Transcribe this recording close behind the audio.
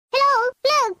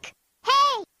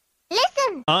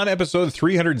On episode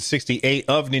 368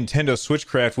 of Nintendo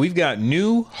Switchcraft, we've got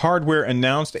new hardware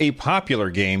announced, a popular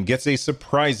game gets a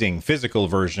surprising physical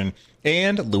version,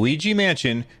 and Luigi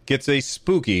Mansion gets a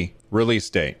spooky release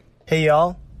date. Hey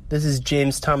y'all, this is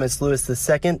James Thomas Lewis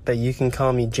II, but you can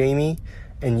call me Jamie,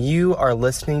 and you are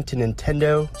listening to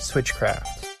Nintendo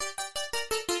Switchcraft.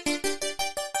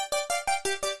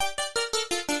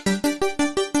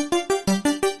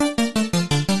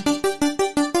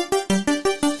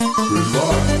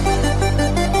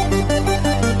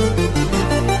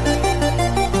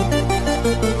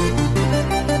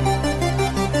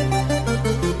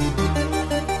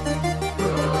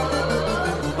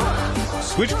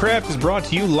 Switchcraft is brought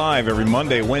to you live every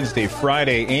Monday, Wednesday,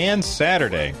 Friday, and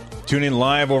Saturday. Tune in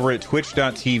live over at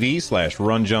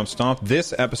twitch.tv/runjumpstomp.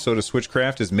 This episode of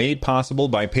Switchcraft is made possible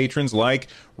by patrons like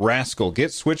Rascal.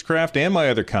 Get Switchcraft and my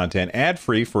other content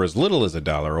ad-free for as little as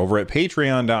 $1 over at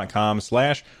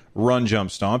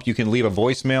patreon.com/runjumpstomp. You can leave a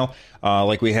voicemail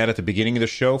like we had at the beginning of the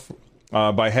show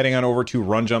by heading on over to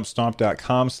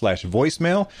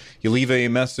runjumpstomp.com/voicemail. You leave a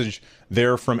message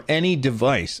there from any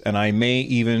device, and I may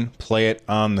even play it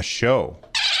on the show.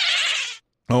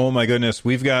 Oh my goodness,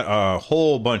 we've got a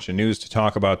whole bunch of news to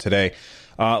talk about today.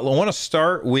 I want to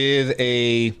start with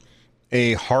a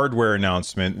hardware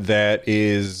announcement that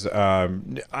is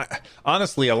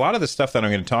honestly, a lot of the stuff that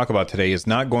I'm going to talk about today is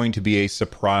not going to be a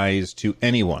surprise to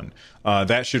anyone.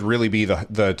 That should really be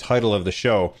the title of the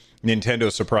show. Nintendo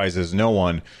surprises no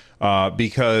one,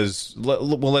 because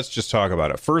let's just talk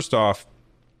about it. First off,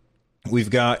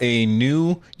 we've got a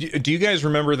new. Do you guys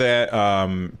remember that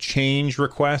change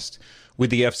request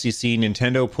with the FCC?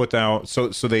 Nintendo put out so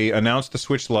they announced the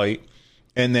Switch Lite,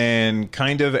 and then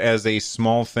kind of as a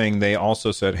small thing, they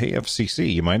also said, "Hey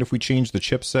FCC, you mind if we change the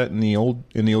chipset in the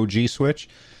OG Switch?"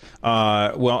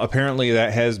 Well, apparently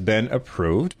that has been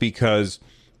approved because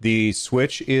the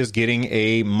Switch is getting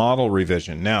a model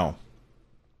revision. Now,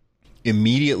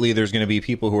 immediately there's going to be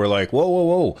people who are like,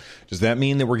 whoa, does that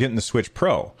mean that we're getting the Switch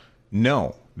Pro?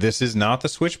 No, this is not the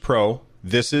Switch Pro.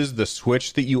 This is the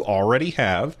Switch that you already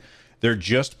have. They're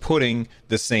just putting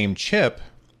the same chip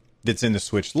that's in the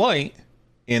Switch Lite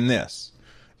in this.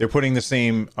 They're putting the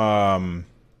same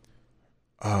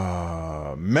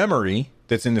memory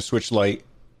that's in the Switch Lite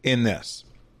in this.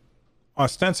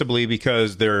 Ostensibly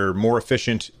because they're more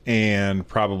efficient and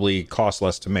probably cost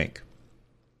less to make.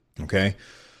 Okay.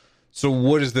 So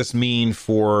what does this mean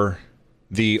for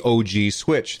the OG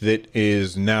Switch that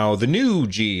is now the new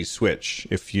G Switch,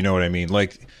 if you know what I mean?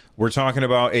 Like, we're talking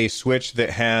about a Switch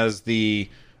that has the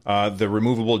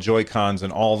removable Joy-Cons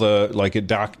and all the, like,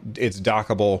 it's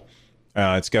dockable.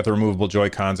 It's got the removable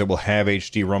Joy-Cons. It will have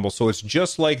HD rumble. So it's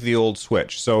just like the old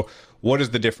Switch. So what is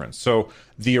the difference? So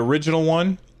the original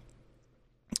one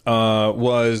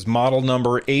was model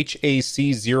number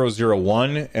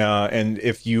HAC001, and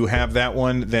if you have that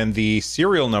one, then the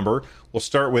serial number will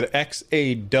start with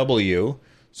XAW.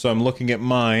 So I'm looking at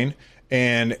mine,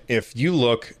 and if you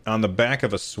look on the back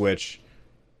of a Switch,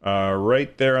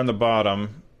 right there on the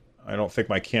bottom, I don't think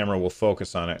my camera will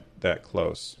focus on it that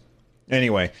close.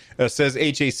 Anyway, it says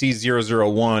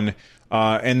HAC001,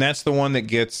 and that's the one that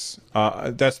gets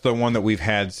that's the one that we've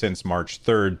had since March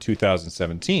 3rd,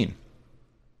 2017.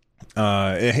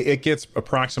 It gets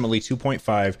approximately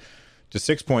 2.5 to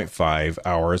 6.5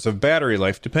 hours of battery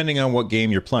life, depending on what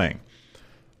game you're playing.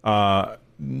 The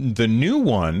new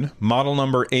one, model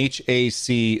number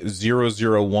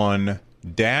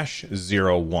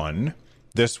HAC001-01,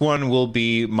 this one will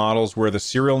be models where the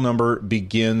serial number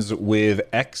begins with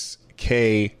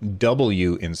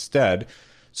XKW instead.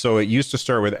 So it used to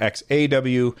start with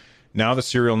XAW. Now the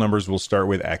serial numbers will start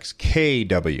with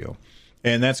XKW.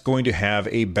 And that's going to have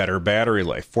a better battery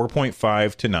life,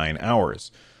 4.5 to 9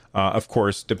 hours. Of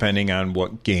course, depending on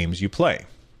what games you play.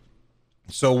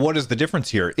 So what is the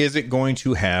difference here? Is it going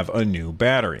to have a new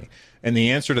battery? And the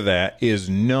answer to that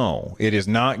is no. It is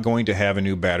not going to have a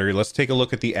new battery. Let's take a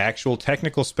look at the actual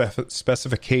technical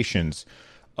specifications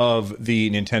of the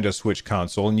Nintendo Switch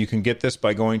console. And you can get this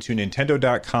by going to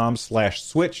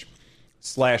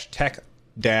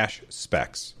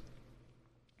nintendo.com/switch/tech-specs.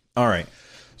 All right.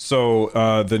 So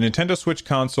the Nintendo Switch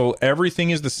console,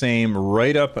 everything is the same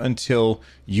right up until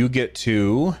you get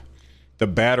to the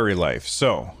battery life.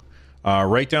 So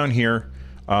right down here,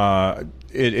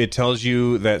 it tells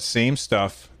you that same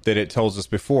stuff that it tells us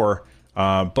before,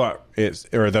 but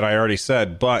that I already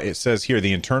said. But it says here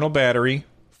the internal battery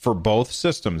for both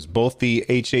systems, both the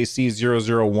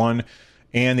HAC001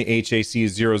 and the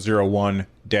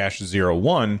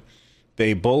HAC001-01,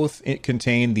 they both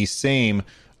contain the same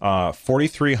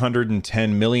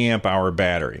 4,310 milliamp hour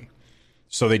battery.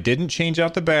 So they didn't change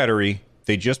out the battery.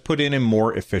 They just put in a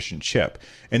more efficient chip.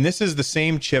 And this is the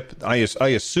same chip. I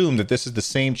assume that this is the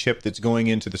same chip that's going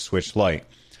into the Switch Lite.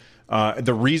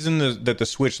 The reason that the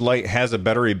Switch Lite has a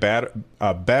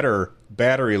better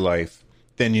battery life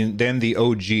than the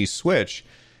OG Switch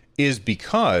is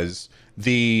because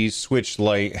the Switch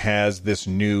Lite has this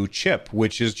new chip,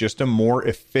 which is just a more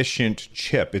efficient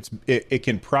chip. It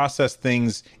can process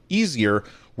things easier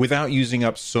without using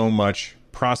up so much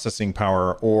processing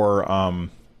power or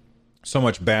so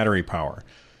much battery power.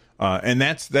 And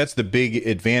that's the big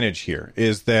advantage here,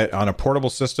 is that on a portable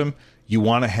system, you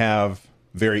want to have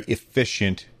very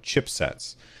efficient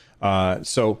chipsets.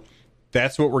 So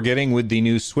that's what we're getting with the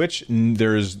new Switch.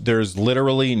 There's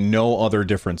literally no other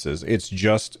differences. It's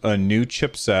just a new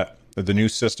chipset, the new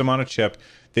system on a chip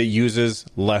that uses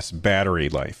less battery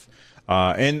life.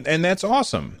 And that's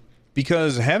awesome,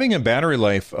 because having a battery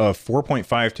life of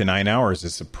 4.5 to 9 hours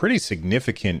is a pretty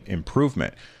significant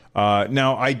improvement.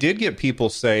 Now, I did get people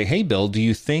say, hey, Bill, do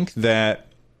you think that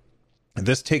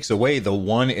this takes away the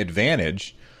one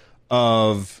advantage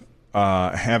of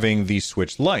having the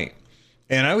Switch Lite?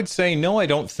 And I would say, no, I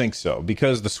don't think so,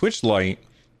 because the Switch Lite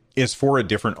is for a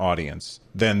different audience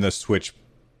than the Switch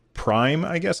Prime,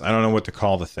 I guess. I don't know what to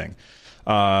call the thing.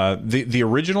 The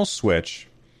original Switch,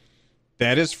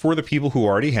 that is for the people who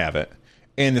already have it.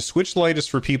 And the Switch Lite is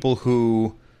for people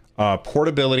who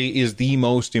portability is the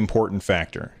most important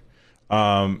factor.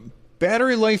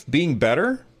 Battery life being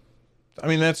better, I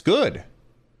mean, that's good.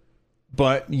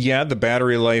 But yeah, the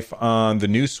battery life on the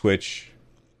new Switch,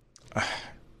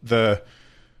 the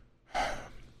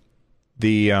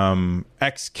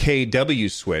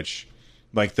XKW Switch,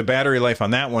 like the battery life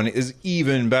on that one is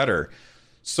even better.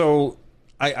 So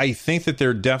I think that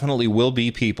there definitely will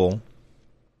be people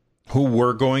who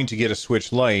were going to get a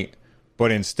Switch Lite,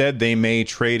 but instead they may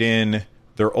trade in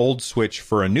their old Switch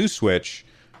for a new Switch,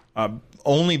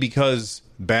 only because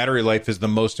battery life is the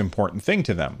most important thing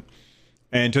to them.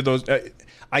 And to those,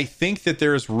 I think that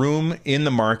there's room in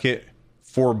the market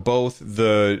for both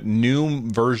the new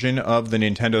version of the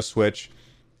Nintendo Switch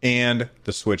and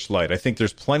the Switch Lite. I think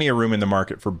there's plenty of room in the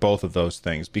market for both of those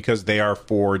things, because they are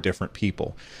for different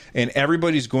people. And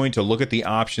everybody's going to look at the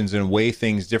options and weigh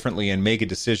things differently and make a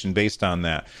decision based on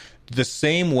that. The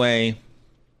same way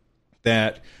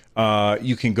that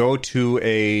you can go to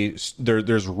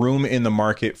there's room in the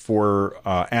market for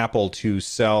Apple to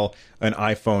sell an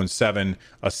iPhone 7,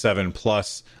 a 7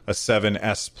 Plus, a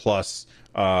 7S Plus,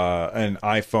 an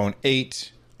iPhone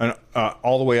 8,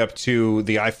 all the way up to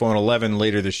the iPhone 11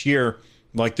 later this year.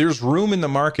 Like, there's room in the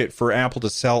market for Apple to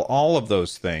sell all of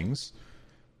those things,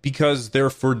 because they're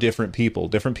for different people.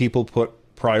 Different people put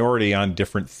priority on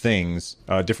different things,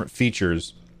 different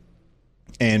features.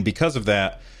 And because of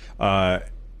that,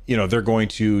 they're going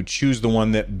to choose the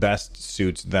one that best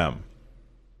suits them.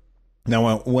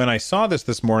 Now, when I saw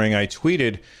this morning, I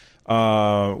tweeted,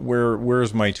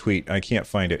 where's my tweet? I can't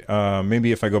find it.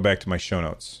 Maybe if I go back to my show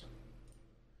notes.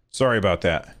 Sorry about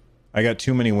that. I got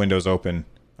too many windows open,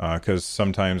 because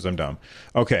sometimes I'm dumb.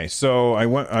 Okay, so I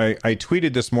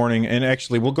tweeted this morning, and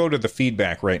actually we'll go to the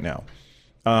feedback right now.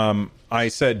 I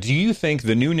said, do you think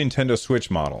the new Nintendo Switch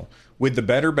model with the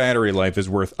better battery life is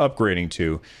worth upgrading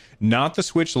to? Not the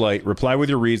Switch Lite. Reply with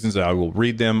your reasons. I will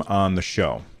read them on the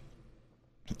show.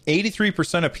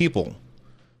 83% of people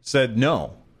said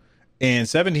no, and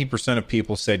 17% of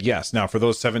people said yes. Now, for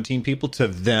those 17 people, to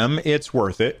them, it's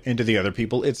worth it, and to the other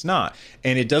people, it's not.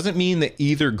 And it doesn't mean that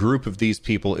either group of these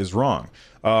people is wrong.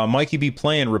 Mikey B.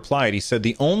 Playin replied. He said,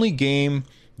 the only game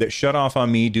that shut off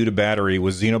on me due to battery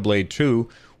was Xenoblade 2,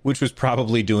 which was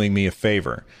probably doing me a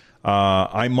favor.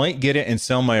 I might get it and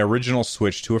sell my original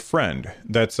Switch to a friend.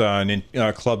 That's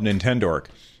Club Nintendork.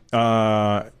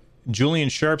 Julian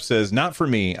Sharp says, not for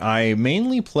me. I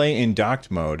mainly play in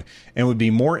docked mode and would be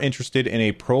more interested in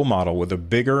a pro model with a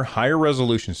bigger, higher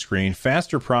resolution screen,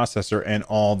 faster processor, and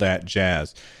all that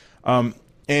jazz.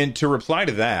 And to reply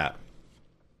to that,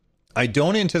 I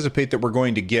don't anticipate that we're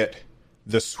going to get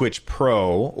the Switch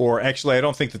Pro, or actually, I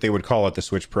don't think that they would call it the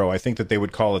Switch Pro. I think that they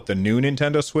would call it the new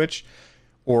Nintendo Switch,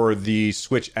 or the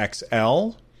Switch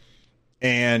XL.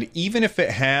 And even if it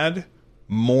had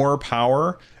more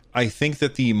power, I think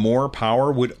that the more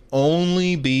power would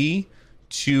only be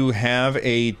to have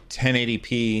a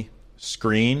 1080p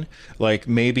screen, like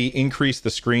maybe increase the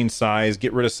screen size,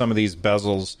 get rid of some of these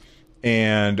bezels,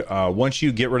 and once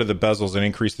you get rid of the bezels and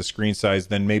increase the screen size,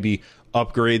 then maybe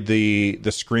upgrade the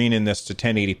screen in this to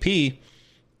 1080p.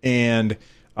 And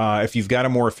if you've got a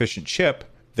more efficient chip,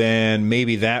 then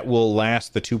maybe that will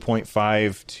last the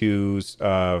 2.5 to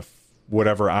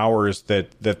whatever hours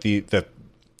that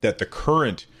the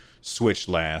current Switch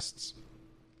lasts.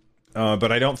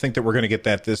 But I don't think that we're going to get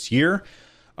that this year.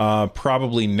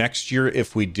 Probably next year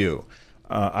if we do.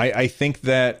 I think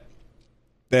that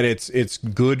it's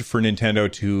good for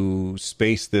Nintendo to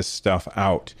space this stuff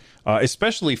out,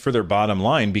 especially for their bottom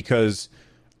line, because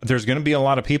there's going to be a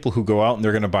lot of people who go out and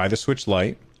they're going to buy the Switch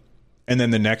Lite, and then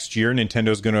the next year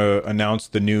Nintendo's going to announce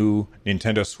the new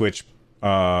Nintendo Switch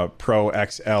Pro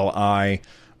XLi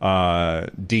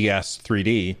DS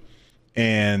 3D,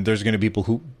 and there's going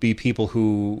to be people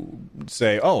who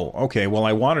say, "Oh, okay, well,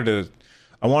 I wanted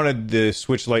the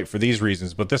Switch Lite for these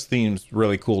reasons, but this theme's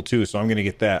really cool too, so I'm going to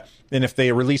get that." And if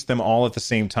they release them all at the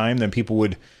same time, then people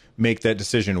would make that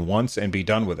decision once and be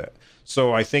done with it.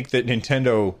 So I think that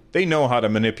Nintendo, they know how to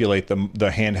manipulate the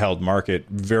handheld market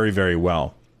very, very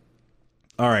well.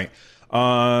 All right.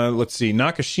 Let's see.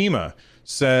 Nakashima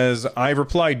says, I've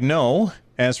replied no.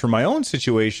 As for my own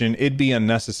situation, it'd be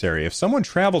unnecessary. If someone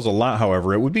travels a lot,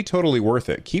 however, it would be totally worth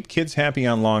it. Keep kids happy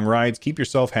on long rides. Keep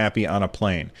yourself happy on a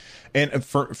plane. And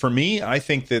for me, I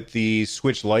think that the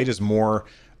Switch Lite is more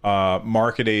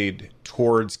marketed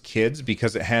towards kids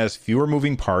because it has fewer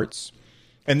moving parts.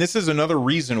 And this is another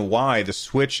reason why the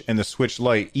Switch and the Switch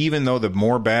Lite, even though the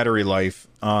more battery life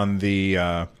on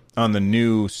the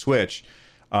new Switch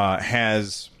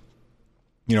has,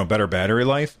 better battery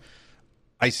life,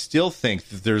 I still think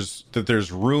that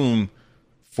there's room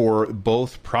for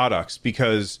both products,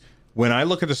 because when I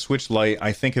look at the Switch Lite,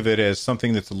 I think of it as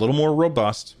something that's a little more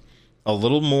robust, a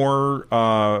little more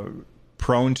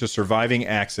prone to surviving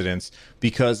accidents,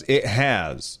 because it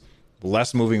has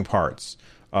less moving parts,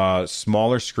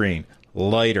 smaller screen,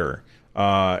 lighter,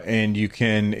 and you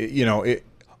can,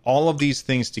 all of these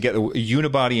things together,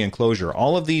 unibody enclosure,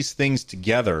 all of these things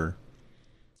together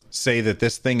say that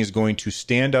this thing is going to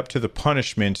stand up to the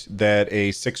punishment that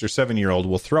a 6 or 7 year old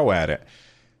will throw at it.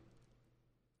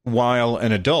 While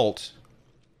an adult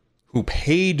who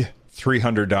paid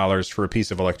 $300 for a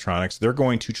piece of electronics, they're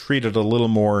going to treat it a little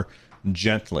more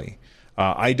gently.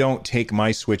 I don't take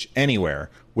my Switch anywhere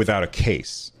without a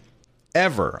case.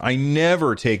 Ever. I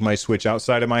never take my Switch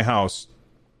outside of my house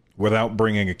without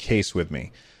bringing a case with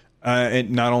me.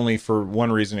 And not only for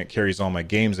one reason, it carries all my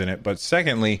games in it, but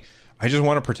secondly, I just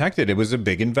want to protect it. It was a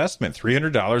big investment.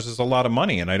 $300 is a lot of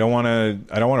money, and I don't want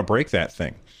to break that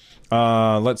thing.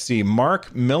 Let's see.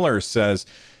 Mark Miller says,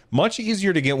 much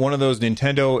easier to get one of those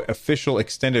Nintendo official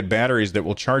extended batteries that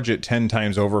will charge it 10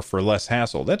 times over for less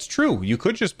hassle. That's true. You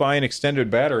could just buy an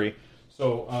extended battery.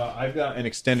 So I've got an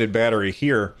extended battery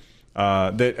here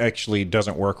that actually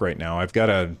doesn't work right now. I've got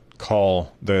to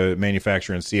call the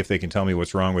manufacturer and see if they can tell me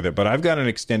what's wrong with it. But I've got an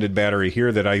extended battery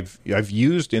here that I've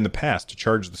used in the past to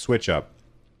charge the Switch up.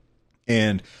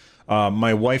 And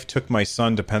my wife took my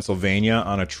son to Pennsylvania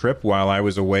on a trip while I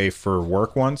was away for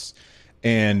work once,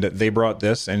 and they brought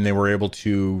this, and they were able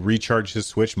to recharge his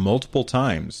Switch multiple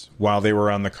times while they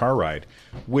were on the car ride,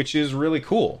 which is really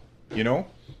cool,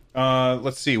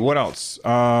 Let's see, what else?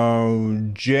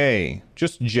 Jay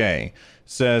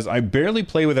says, I barely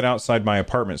play with it outside my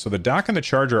apartment, so the dock and the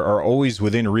charger are always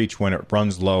within reach when it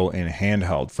runs low in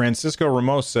handheld. Francisco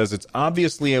Ramos says, it's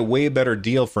obviously a way better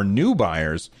deal for new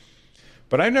buyers,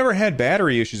 but I've never had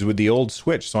battery issues with the old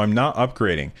Switch, so I'm not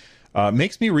upgrading.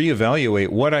 Makes me reevaluate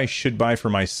what I should buy for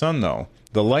my son, though.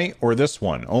 The Lite or this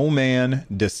one? Oh man,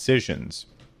 decisions.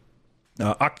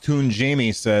 Octoon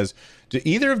Jamie says, do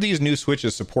either of these new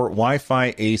Switches support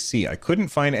Wi-Fi AC? I couldn't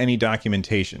find any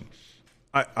documentation.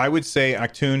 I would say,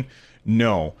 Octoon,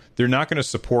 no. They're not going to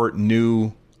support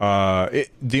new...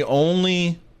 the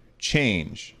only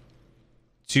change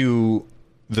to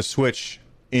the Switch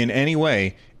in any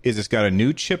way is it's got a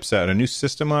new chipset, a new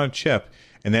system on a chip,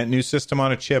 and that new system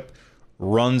on a chip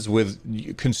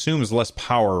consumes less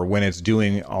power when it's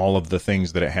doing all of the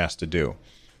things that it has to do.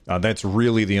 That's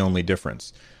really the only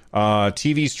difference.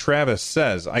 TV's Travis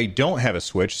says, I don't have a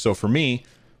Switch, so for me,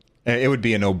 it would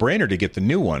be a no-brainer to get the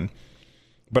new one.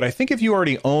 But I think if you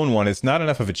already own one, it's not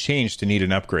enough of a change to need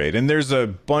an upgrade. And there's a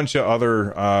bunch of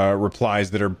other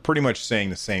replies that are pretty much saying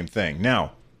the same thing.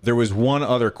 Now, there was one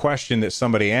other question that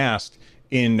somebody asked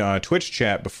in Twitch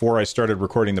chat before I started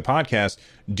recording the podcast.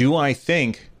 Do I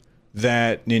think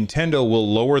that Nintendo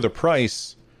will lower the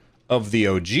price of the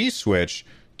OG Switch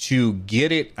to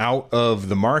get it out of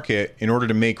the market in order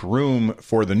to make room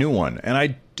for the new one? And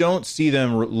I don't see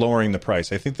them lowering the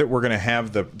price. I think that we're going to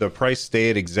have the price stay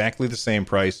at exactly the same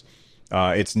price.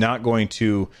 It's not going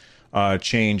to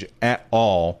change at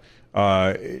all.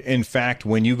 In fact,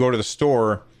 when you go to the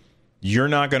store, you're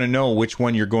not going to know which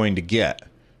one you're going to get.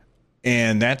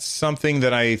 And that's something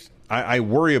that I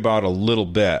worry about a little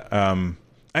bit.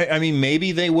 I mean,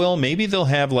 maybe they will. Maybe they'll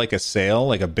have like a sale,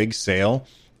 like a big sale.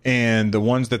 And the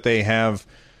ones that they have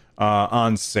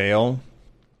on sale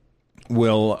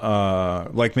will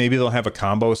like maybe they'll have a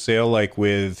combo sale like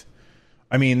with,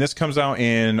 I mean, this comes out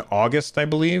in August, I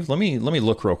believe. Let me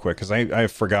look real quick because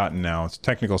I've forgotten now. It's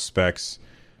technical specs.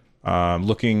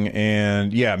 Looking,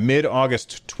 and yeah,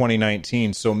 mid-August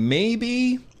 2019. So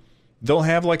maybe they'll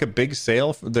have like a big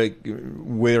sale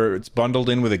where it's bundled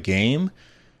in with a game.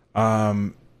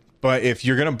 But if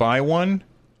you're gonna buy one,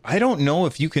 I don't know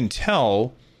if you can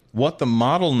tell what the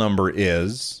model number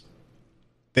is.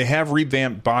 They have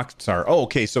revamped box art. Oh,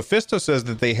 okay. So Fisto says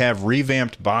that they have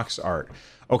revamped box art.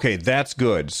 Okay, that's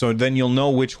good. So then you'll know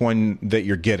which one that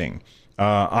you're getting.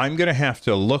 I'm going to have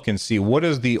to look and see what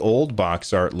does the old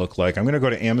box art look like. I'm going to go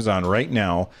to Amazon right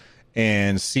now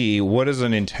and see what does a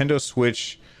Nintendo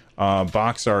Switch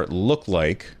box art look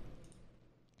like.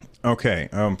 Okay,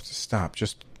 stop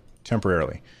just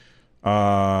temporarily.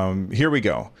 Here we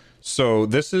go. So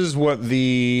this is what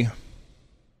the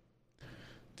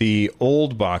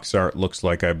old box art looks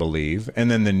like, I believe.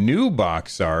 And then the new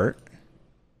box art,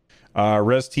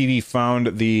 Res TV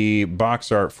found the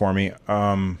box art for me.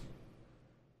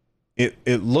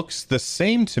 It looks the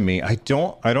same to me. I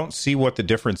don't see what the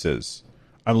difference is.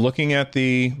 I'm looking at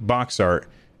the box art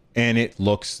and it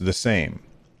looks the same.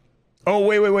 Oh,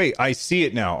 wait. I see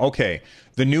it now. Okay.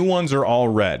 The new ones are all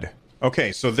red.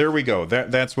 Okay, so there we go.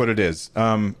 That's what it is.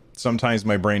 Sometimes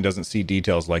my brain doesn't see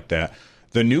details like that.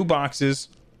 The new boxes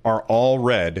are all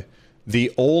red.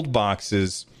 The old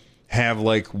boxes have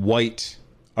like white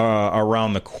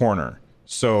around the corner.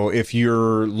 So if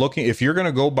you're going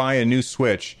to go buy a new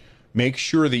Switch, make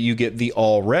sure that you get the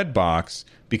all red box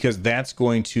because that's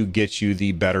going to get you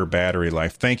the better battery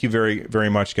life. Thank you very, very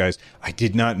much, guys. I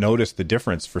did not notice the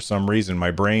difference for some reason.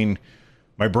 My brain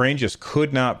just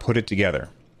could not put it together.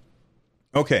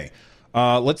 Okay.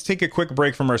 Let's take a quick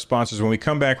break from our sponsors. When we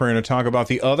come back, we're going to talk about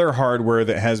the other hardware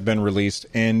that has been released,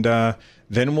 and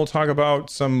then we'll talk about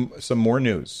some more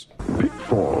news.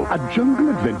 Pitfall, a jungle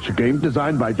adventure game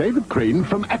designed by David Crane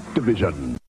from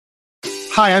Activision.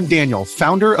 Hi, I'm Daniel,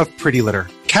 founder of Pretty Litter.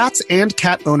 Cats and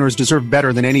cat owners deserve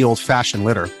better than any old-fashioned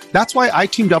litter. That's why I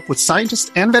teamed up with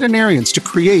scientists and veterinarians to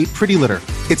create Pretty Litter.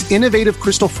 Its innovative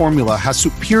crystal formula has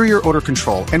superior odor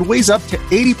control and weighs up to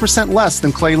 80% less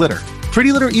than clay litter.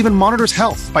 Pretty Litter even monitors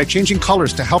health by changing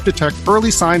colors to help detect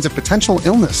early signs of potential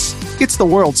illness. It's the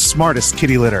world's smartest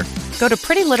kitty litter. Go to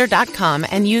prettylitter.com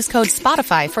and use code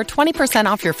SPOTIFY for 20%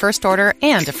 off your first order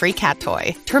and a free cat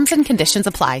toy. Terms and conditions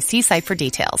apply. See site for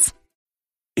details.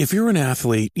 If you're an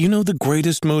athlete, you know the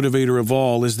greatest motivator of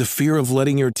all is the fear of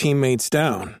letting your teammates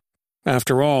down.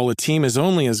 After all, a team is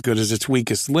only as good as its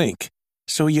weakest link.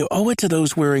 So you owe it to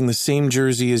those wearing the same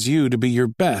jersey as you to be your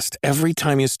best every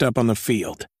time you step on the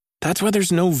field. That's why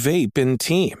there's no vape in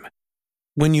team.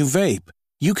 When you vape,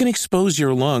 you can expose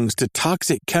your lungs to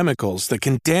toxic chemicals that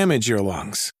can damage your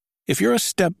lungs. If you're a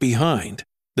step behind,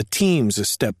 the team's a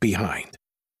step behind.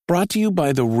 Brought to you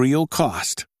by The Real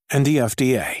Cost and the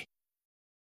FDA.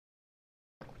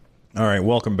 All right,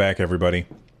 welcome back, everybody.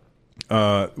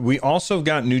 We also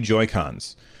got new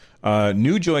Joy-Cons.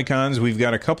 We've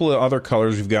got a couple of other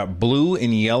colors. We've got blue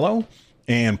and yellow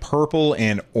and purple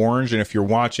and orange. And if you're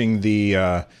watching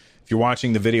the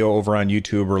video over on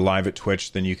YouTube or live at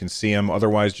Twitch, then you can see them.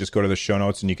 Otherwise, just go to the show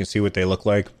notes and you can see what they look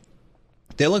like.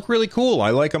 They look really cool. I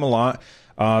like them a lot.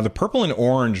 The purple and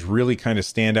orange really kind of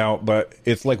stand out, but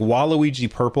it's like Waluigi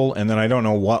purple, and then I don't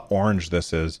know what orange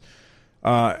this is.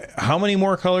 How many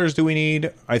more colors do we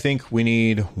need? I think we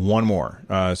need one more.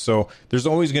 So there's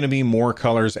always going to be more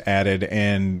colors added,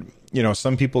 and you know,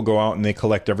 some people go out and they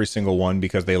collect every single one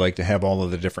because they like to have all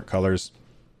of the different colors.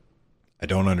 I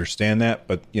don't understand that,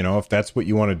 but you know, if that's what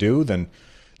you want to do,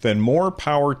 then more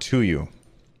power to you.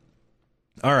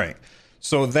 All right.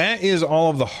 So that is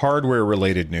all of the hardware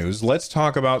related news. Let's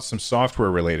talk about some software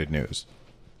related news.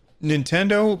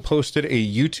 Nintendo posted a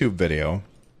YouTube video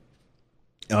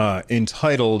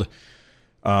entitled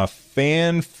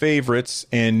Fan Favorites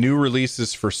and New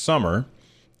Releases for Summer.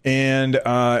 And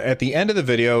at the end of the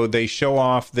video, they show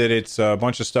off that it's a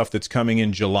bunch of stuff that's coming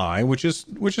in July, which is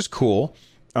cool.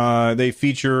 They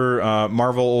feature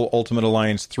Marvel Ultimate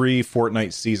Alliance 3,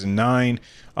 Fortnite Season 9,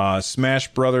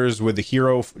 Smash Brothers with the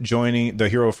hero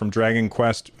from Dragon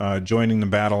Quest joining the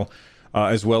battle,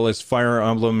 as well as Fire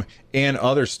Emblem and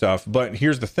other stuff. But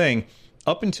here's the thing.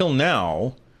 Up until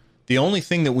now, the only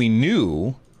thing that we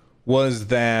knew was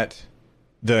that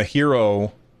the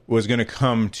hero was going to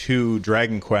come to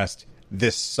Dragon Quest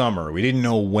this summer. We didn't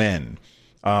know when.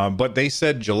 But they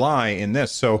said July in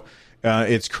this. So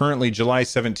it's currently July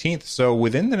 17th. So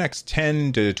within the next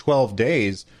 10 to 12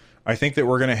 days, I think that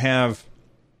we're going to have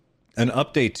an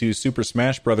update to Super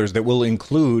Smash Brothers that will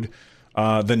include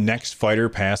the next Fighter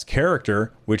Pass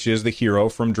character, which is the hero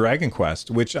from Dragon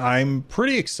Quest, which I'm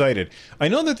pretty excited. I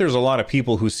know that there's a lot of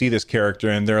people who see this character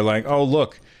and they're like, oh,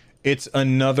 look, it's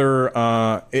another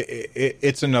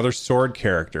it's another sword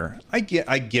character. I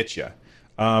get you.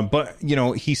 But, you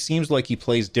know, he seems like he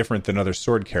plays different than other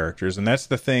sword characters. And that's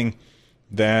the thing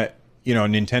that, you know,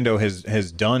 Nintendo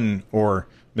has done, or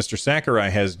Mr. Sakurai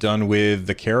has done with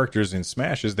the characters in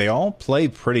Smash, is they all play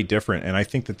pretty different. And I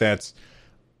think that that's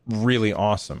really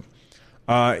awesome.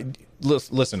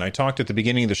 Listen, I talked at the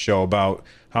beginning of the show about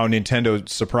how Nintendo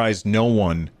surprised no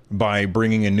one by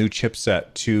bringing a new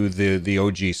chipset to the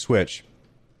OG Switch.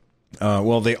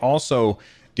 Well, they also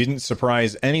didn't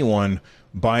surprise anyone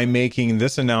by making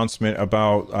this announcement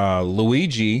about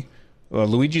Luigi's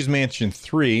Mansion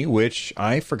 3, which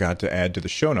I forgot to add to the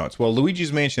show notes. Well,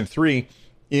 Luigi's Mansion 3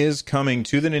 is coming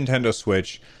to the Nintendo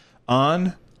Switch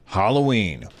on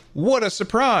Halloween. What a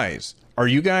surprise! Are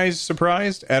you guys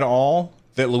surprised at all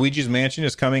that Luigi's Mansion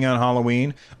is coming on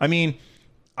Halloween? I mean,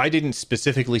 I didn't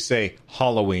specifically say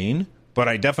Halloween, but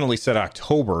I definitely said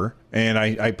October, and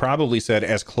I probably said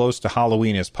as close to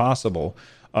Halloween as possible.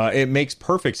 It makes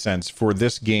perfect sense for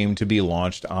this game to be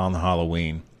launched on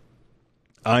Halloween.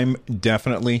 I'm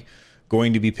definitely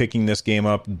going to be picking this game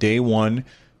up day one.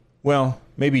 Well,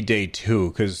 maybe day two,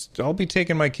 because I'll be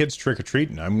taking my kids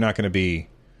trick-or-treating. I'm not going to be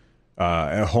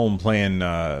at home playing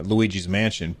Luigi's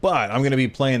Mansion, but I'm going to be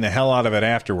playing the hell out of it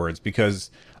afterwards, because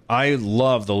I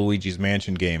love the Luigi's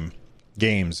Mansion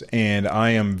games, and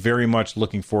I am very much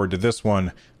looking forward to this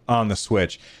one on the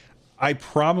Switch. I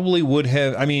probably would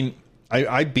have... I mean...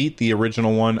 I beat the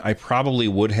original one. I probably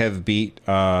would have beat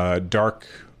Dark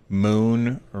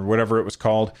Moon, or whatever it was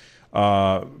called,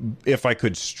 if I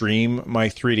could stream my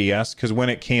 3DS. Because when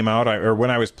it came out,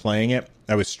 when I was playing it,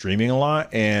 I was streaming a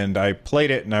lot, and I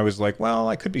played it, and I was like, well,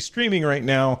 I could be streaming right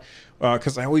now,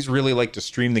 because I always really like to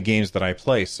stream the games that I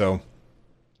play. So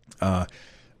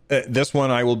this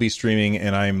one I will be streaming,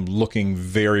 and I'm looking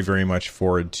very, very much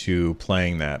forward to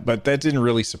playing that. But that didn't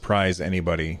really surprise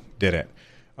anybody, did it?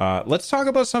 Let's talk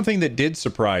about something that did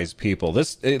surprise people.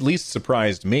 This at least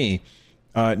surprised me.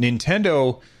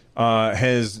 Nintendo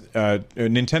has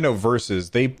Nintendo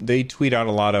Versus. They tweet out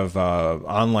a lot of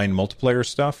online multiplayer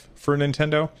stuff for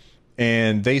Nintendo,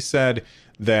 and they said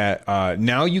that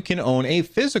now you can own a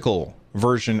physical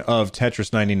version of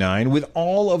Tetris 99 with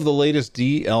all of the latest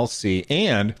DLC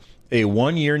and a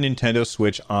 1-year Nintendo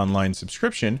Switch online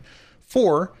subscription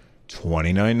for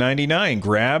 $29.99.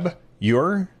 Grab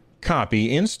your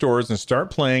copy in stores and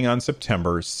start playing on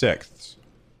September 6th.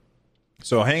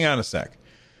 So hang on a sec.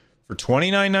 For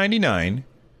 $29.99,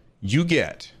 you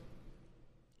get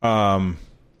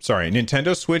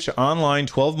Nintendo Switch Online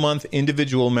 12-month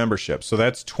individual membership. So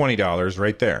that's $20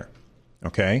 right there.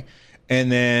 Okay?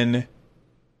 And then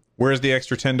where's the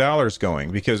extra $10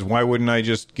 going? Because why wouldn't I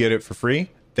just get it for free?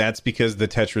 That's because the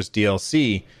Tetris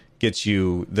DLC gets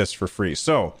you this for free.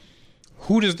 So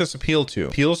who does this appeal to? It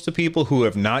appeals to people who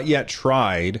have not yet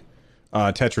tried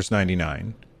Tetris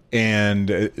 99. And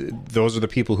those are the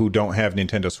people who don't have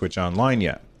Nintendo Switch Online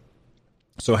yet.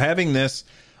 So having this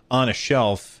on a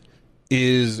shelf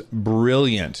is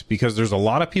brilliant, because there's a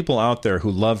lot of people out there who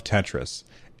love Tetris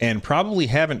and probably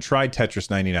haven't tried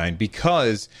Tetris 99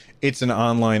 because it's an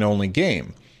online-only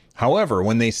game. However,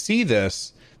 when they see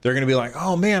this, they're going to be like,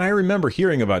 oh man, I remember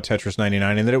hearing about Tetris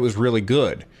 99 and that it was really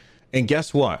good. And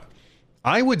guess what?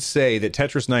 I would say that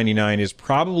Tetris 99 is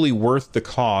probably worth the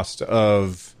cost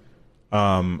of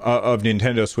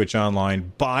Nintendo Switch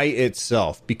Online by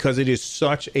itself, because it is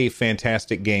such a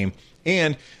fantastic game,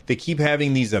 and they keep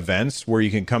having these events where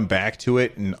you can come back to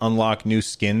it and unlock new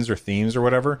skins or themes or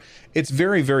whatever. It's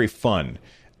very, very fun.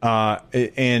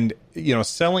 And you know,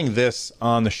 selling this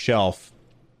on the shelf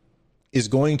is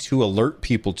going to alert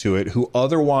people to it who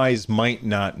otherwise might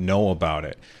not know about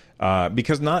it.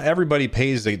 Because not everybody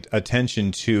pays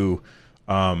attention to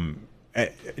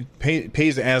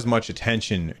pays as much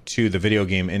attention to the video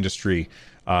game industry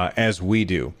as we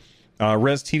do.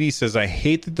 Res TV says, I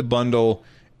hate that the bundle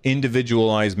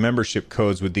individualized membership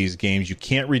codes with these games. You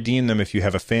can't redeem them if you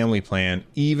have a family plan,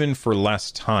 even for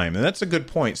less time. And that's a good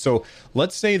point. So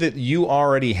let's say that you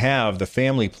already have the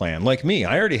family plan. Like me,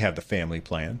 I already have the family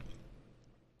plan.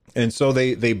 And so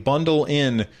they bundle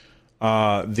in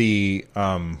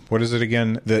what is it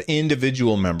again? The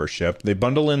individual membership. They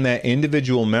bundle in that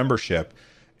individual membership.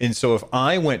 And so if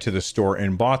I went to the store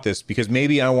and bought this because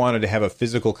maybe I wanted to have a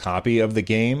physical copy of the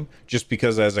game, just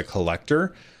because as a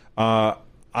collector,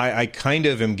 I kind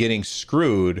of am getting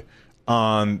screwed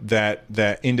on that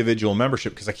individual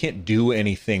membership, because I can't do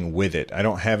anything with it. I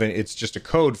don't have it. It's just a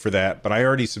code for that, but I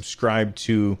already subscribed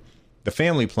to the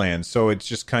family plan, so it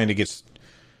just kind of gets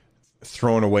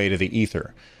thrown away to the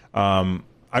ether.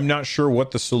 I'm not sure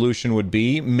what the solution would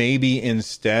be. Maybe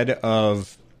instead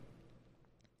of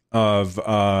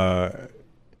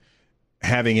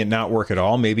having it not work at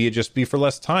all, maybe it just be for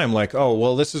less time. Like, oh,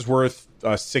 well, this is worth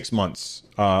 6 months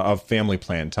of family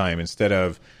plan time instead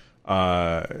of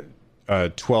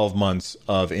 12 months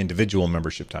of individual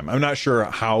membership time. I'm not sure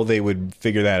how they would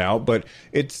figure that out, but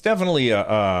it's definitely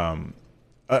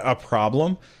a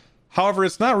problem. However,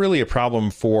 it's not really a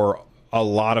problem for a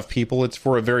lot of people. It's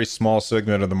for a very small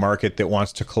segment of the market that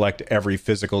wants to collect every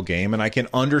physical game. And I can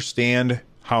understand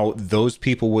how those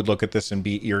people would look at this and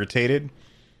be irritated.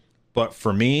 But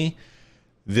for me,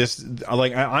 this,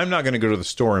 like, I'm not going to go to the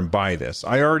store and buy this.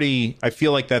 I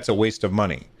feel like that's a waste of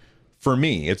money. For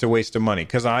me, it's a waste of money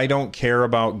because I don't care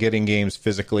about getting games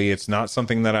physically. It's not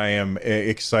something that I am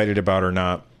excited about or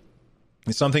not.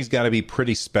 Something's got to be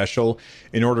pretty special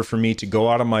in order for me to go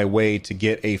out of my way to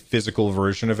get a physical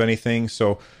version of anything.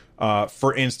 So,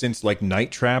 for instance, like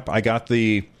Night Trap, I got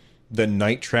the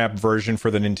Night Trap version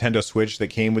for the Nintendo Switch that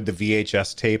came with the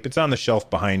VHS tape. It's on the shelf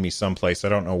behind me someplace. I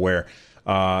don't know where.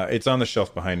 It's on the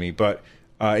shelf behind me, but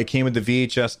it came with the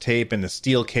VHS tape and the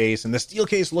steel case, and the steel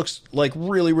case looks like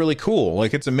really, really cool.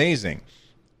 Like, it's amazing.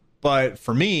 But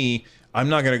for me, I'm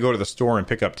not going to go to the store and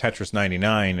pick up Tetris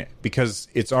 99 because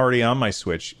it's already on my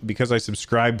Switch, because I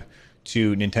subscribe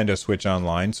to Nintendo Switch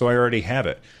Online, so I already have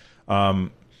it.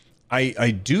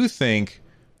 I do think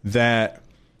that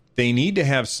they need to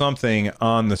have something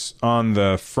on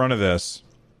the front of this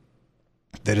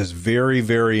that is very,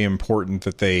 very important,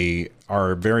 that they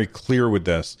are very clear with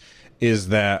this, is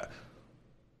that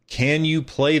can you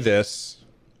play this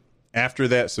after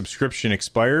that subscription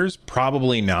expires?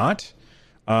 Probably not.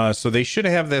 So they should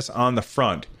have this on the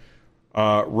front.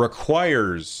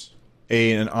 Requires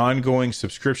an ongoing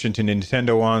subscription to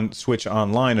Nintendo on Switch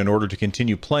Online in order to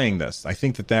continue playing this. I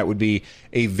think that would be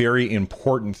a very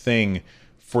important thing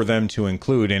for them to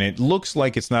include, and it looks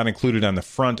like it's not included on the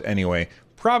front anyway.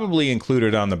 Probably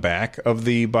included on the back of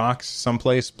the box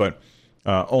someplace, but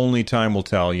only time will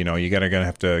tell. You know, you're gonna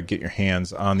have to get your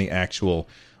hands on the actual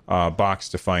box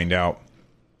to find out.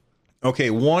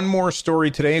 Okay, one more story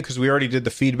today because we already did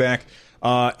the feedback.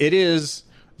 It is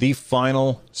the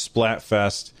final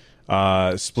Splatfest.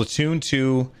 Splatoon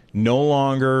 2 no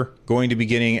longer going to be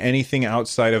getting anything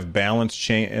outside of balance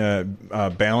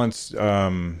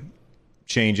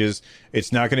changes.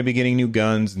 It's not going to be getting new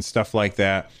guns and stuff like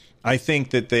that. I think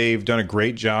that they've done a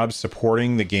great job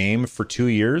supporting the game for 2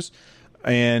 years.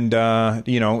 And,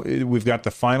 we've got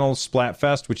the final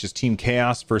Splatfest, which is Team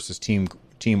Chaos versus Team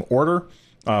Order.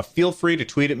 Feel free to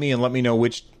tweet at me and let me know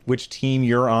which team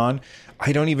you're on.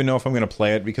 I don't even know if I'm going to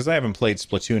play it because I haven't played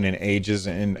Splatoon in ages,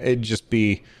 and it'd just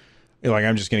be like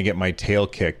I'm just going to get my tail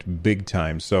kicked big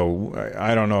time. So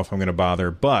I don't know if I'm going to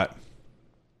bother, but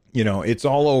it's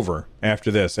all over after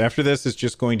this. After this, it's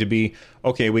just going to be,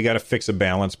 okay, we got to fix a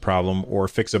balance problem or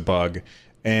fix a bug,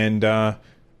 and they're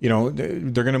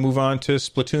going to move on to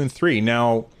Splatoon 3.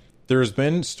 Now, there's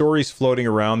been stories floating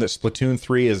around that Splatoon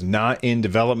 3 is not in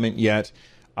development yet.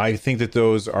 I think that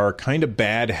those are kind of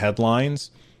bad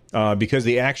headlines because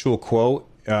the actual quote,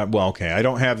 I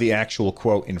don't have the actual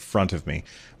quote in front of me,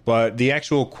 but the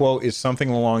actual quote is something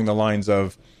along the lines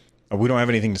of, we don't have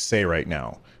anything to say right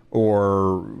now,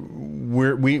 or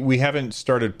we haven't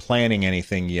started planning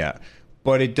anything yet.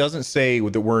 But it doesn't say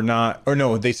that we're not, or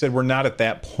no, they said we're not at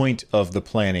that point of the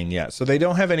planning yet. So they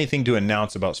don't have anything to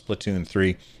announce about Splatoon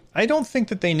 3. I don't think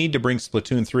that they need to bring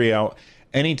Splatoon 3 out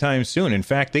anytime soon. In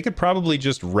fact, they could probably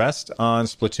just rest on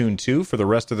Splatoon 2 for the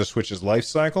rest of the Switch's life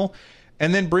cycle,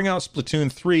 and then bring out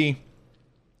Splatoon 3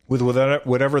 with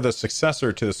whatever the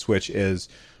successor to the Switch is,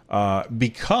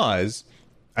 because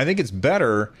I think it's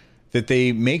better that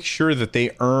they make sure that they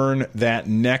earn that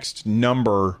next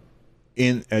number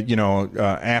in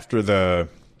after the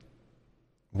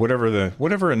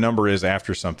whatever a number is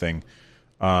after something.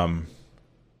 I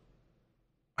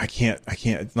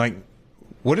can't like,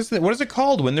 what is it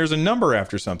called when there's a number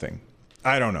after something?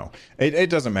 I don't know. It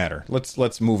doesn't matter.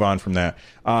 Let's move on from that.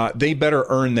 They better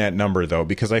earn that number though,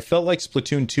 because I felt like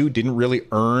Splatoon 2 didn't really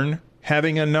earn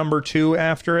having a number 2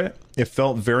 after it. It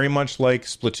felt very much like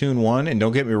Splatoon 1, and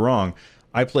don't get me wrong,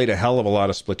 I played a hell of a lot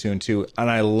of Splatoon 2 and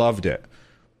I loved it.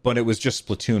 But it was just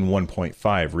Splatoon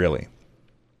 1.5, really.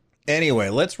 Anyway,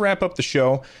 let's wrap up the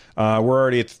show. We're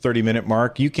already at the 30-minute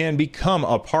mark. You can become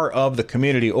a part of the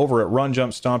community over at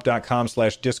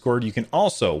runjumpstomp.com/Discord. You can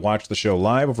also watch the show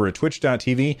live over at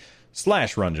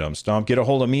twitch.tv/runjumpstomp. Get a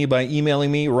hold of me by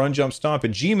emailing me,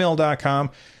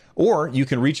 runjumpstomp@gmail.com, or you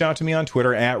can reach out to me on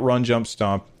Twitter at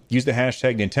runjumpstomp. use the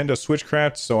hashtag Nintendo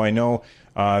Switchcraft so I know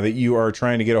that you are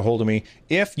trying to get a hold of me.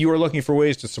 If you are looking for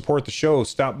ways to support the show,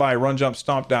 stop by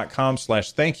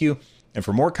runjumpstomp.com/thank-you. And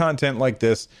for more content like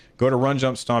this, go to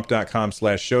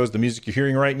runjumpstomp.com/shows. The music you're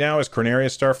hearing right now is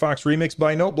Corneria Star Fox remixed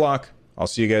by Noteblock. I'll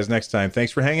see you guys next time.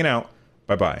 Thanks for hanging out.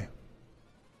 Bye-bye.